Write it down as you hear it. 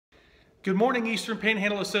Good morning, Eastern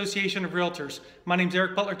Panhandle Association of Realtors. My name is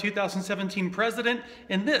Eric Butler, 2017 President,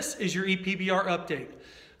 and this is your EPBR update.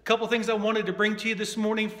 A couple things I wanted to bring to you this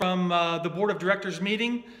morning from the Board of Directors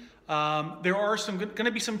meeting. There are going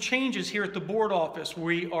to be some changes here at the board office.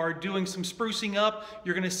 We are doing some sprucing up.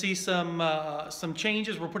 You're going to see some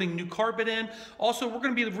changes. We're putting new carpet in. Also, we're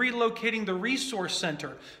going to be relocating the resource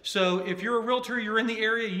center. So if you're a realtor, you're in the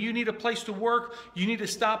area, you need a place to work, you need to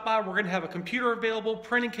stop by. We're going to have a computer available,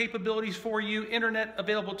 printing capabilities for you, internet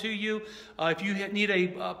available to you. If you need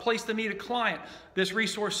a place to meet a client, this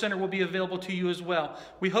resource center will be available to you as well.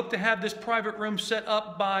 We hope to have this private room set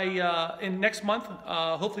up by in next month,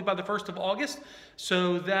 hopefully by the 1st of August.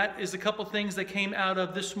 So that is a couple things that came out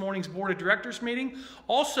of this morning's Board of Directors meeting.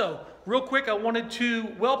 Also, real quick, I wanted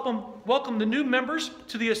to welcome the new members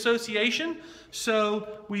to the association.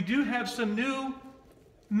 So we do have some new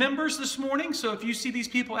members this morning. So if you see these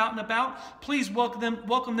people out and about, please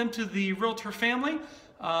welcome them to the Realtor family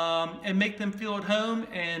and make them feel at home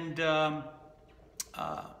and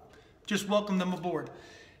just welcome them aboard.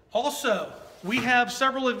 Also, we have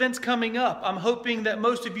several events coming up. I'm hoping that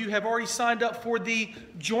most of you have already signed up for the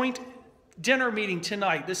joint dinner meeting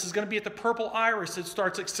tonight. This is going to be at the Purple Iris. It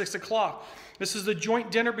starts at 6 o'clock. This is the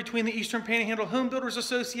joint dinner between the Eastern Panhandle Home Builders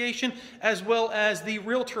Association as well as the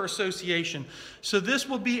Realtor Association. So this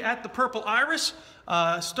will be at the Purple Iris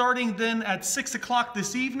starting then at 6 o'clock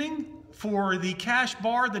this evening. For the cash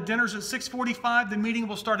bar, the dinner's at 6:45. The meeting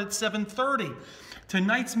will start at 7:30.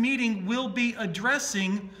 Tonight's meeting will be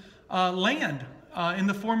addressing land in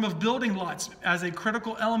the form of building lots as a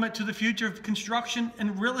critical element to the future of construction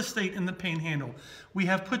and real estate in the Panhandle. We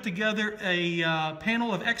have put together a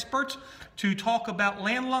panel of experts to talk about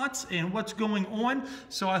land lots and what's going on.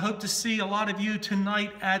 So I hope to see a lot of you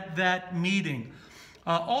tonight at that meeting.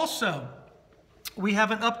 Also, we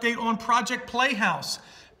have an update on Project Playhouse.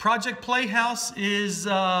 Project Playhouse is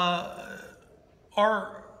our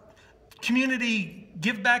community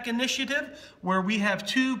give back initiative where we have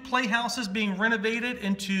two playhouses being renovated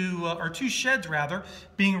into, or two sheds rather,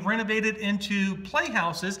 being renovated into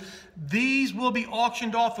playhouses. These will be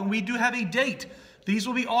auctioned off, and we do have a date. These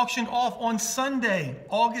will be auctioned off on Sunday,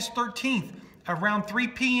 August 13th, around 3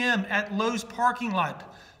 p.m. at Lowe's parking lot.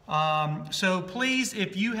 So please,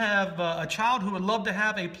 if you have a child who would love to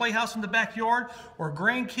have a playhouse in the backyard, or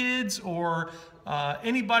grandkids, or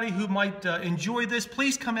anybody who might enjoy this,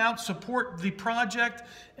 please come out, support the project,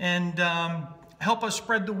 and help us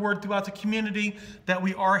spread the word throughout the community that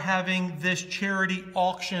we are having this charity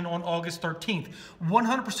auction on August 13th.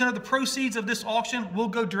 100% of the proceeds of this auction will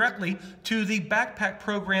go directly to the backpack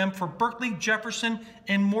program for Berkeley, Jefferson,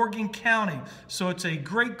 and Morgan County. So it's a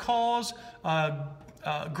great cause.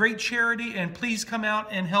 Great charity, and please come out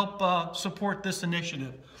and help support this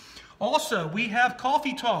initiative. Also, we have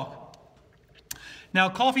Coffee Talk. Now,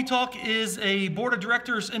 Coffee Talk is a Board of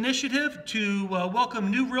Directors initiative to welcome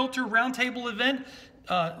new Realtor Roundtable event.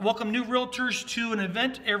 Welcome new Realtors to an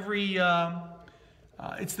event every,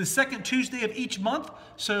 it's the second Tuesday of each month.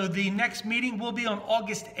 So the next meeting will be on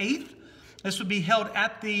August 8th. This will be held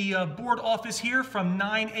at the board office here from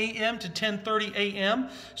 9 a.m. to 10:30 a.m.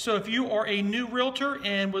 So if you are a new realtor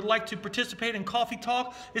and would like to participate in Coffee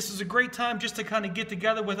Talk, this is a great time just to kind of get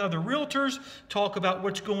together with other realtors, talk about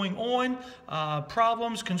what's going on,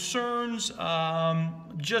 problems, concerns,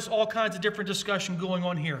 just all kinds of different discussion going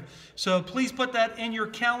on here. So please put that in your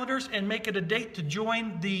calendars and make it a date to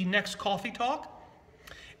join the next Coffee Talk.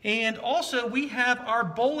 And also, we have our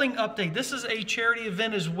bowling update. This is a charity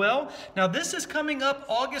event as well. Now, this is coming up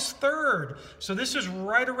August 3rd. So this is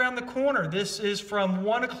right around the corner. This is from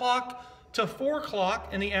 1 o'clock to 4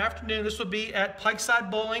 o'clock in the afternoon. This will be at Pikeside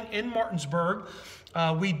Bowling in Martinsburg.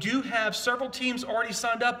 We do have several teams already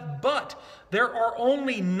signed up, but there are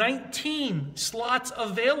only 19 slots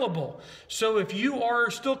available. So if you are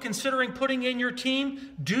still considering putting in your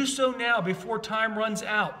team, do so now before time runs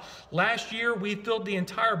out. Last year, we filled the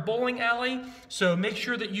entire bowling alley, so make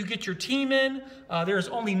sure that you get your team in. There's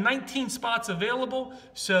only 19 spots available,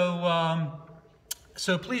 so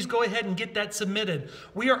please go ahead and get that submitted.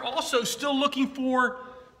 We are also still looking for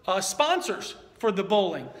sponsors for the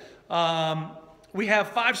bowling. We have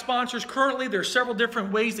 5 sponsors currently. There's several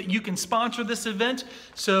different ways that you can sponsor this event.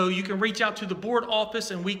 So you can reach out to the board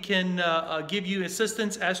office and we can give you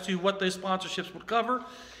assistance as to what those sponsorships would cover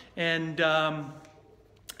and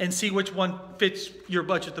see which one fits your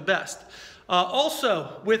budget the best.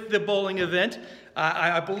 Also, with the bowling event,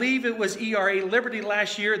 I believe it was ERA Liberty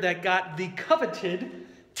last year that got the coveted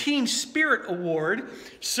Team Spirit Award.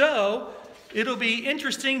 So it'll be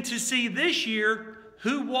interesting to see this year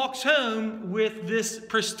who walks home with this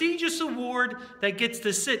prestigious award that gets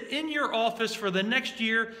to sit in your office for the next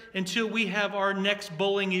year until we have our next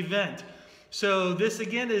bowling event. So this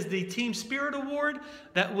again is the Team Spirit Award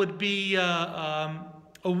that would be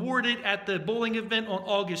awarded at the bowling event on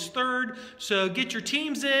August 3rd. So get your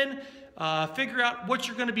teams in, figure out what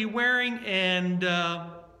you're going to be wearing, and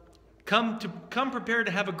come prepared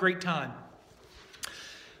to have a great time.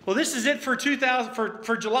 Well, this is it for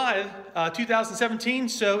July 2017.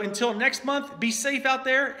 So until next month, be safe out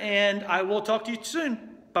there, and I will talk to you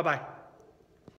soon. Bye-bye.